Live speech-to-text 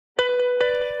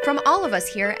From all of us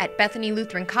here at Bethany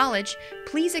Lutheran College,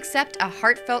 please accept a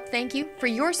heartfelt thank you for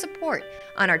your support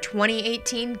on our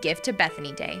 2018 Gift to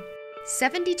Bethany Day.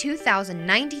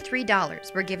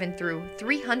 $72,093 were given through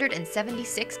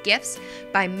 376 gifts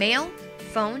by mail,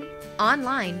 phone,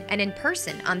 online, and in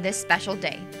person on this special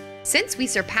day. Since we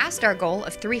surpassed our goal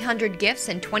of 300 gifts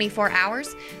in 24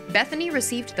 hours, Bethany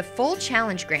received the full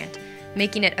challenge grant,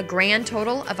 making it a grand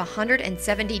total of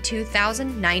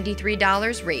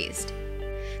 $172,093 raised.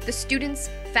 The students,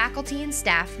 faculty, and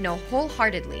staff know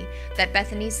wholeheartedly that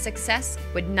Bethany's success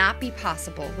would not be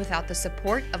possible without the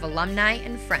support of alumni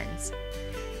and friends.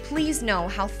 Please know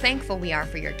how thankful we are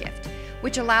for your gift,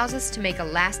 which allows us to make a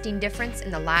lasting difference in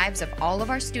the lives of all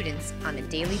of our students on a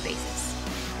daily basis.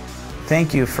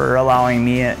 Thank you for allowing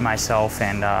me, myself,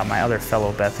 and my other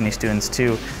fellow Bethany students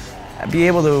to be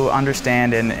able to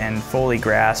understand and fully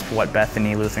grasp what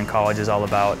Bethany Lutheran College is all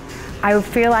about. I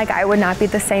feel like I would not be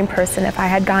the same person if I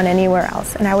had gone anywhere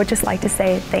else, and I would just like to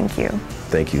say thank you.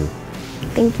 Thank you.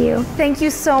 Thank you. Thank you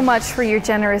so much for your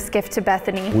generous gift to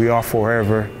Bethany. We are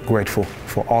forever grateful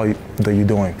for all that you're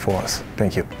doing for us.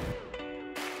 Thank you.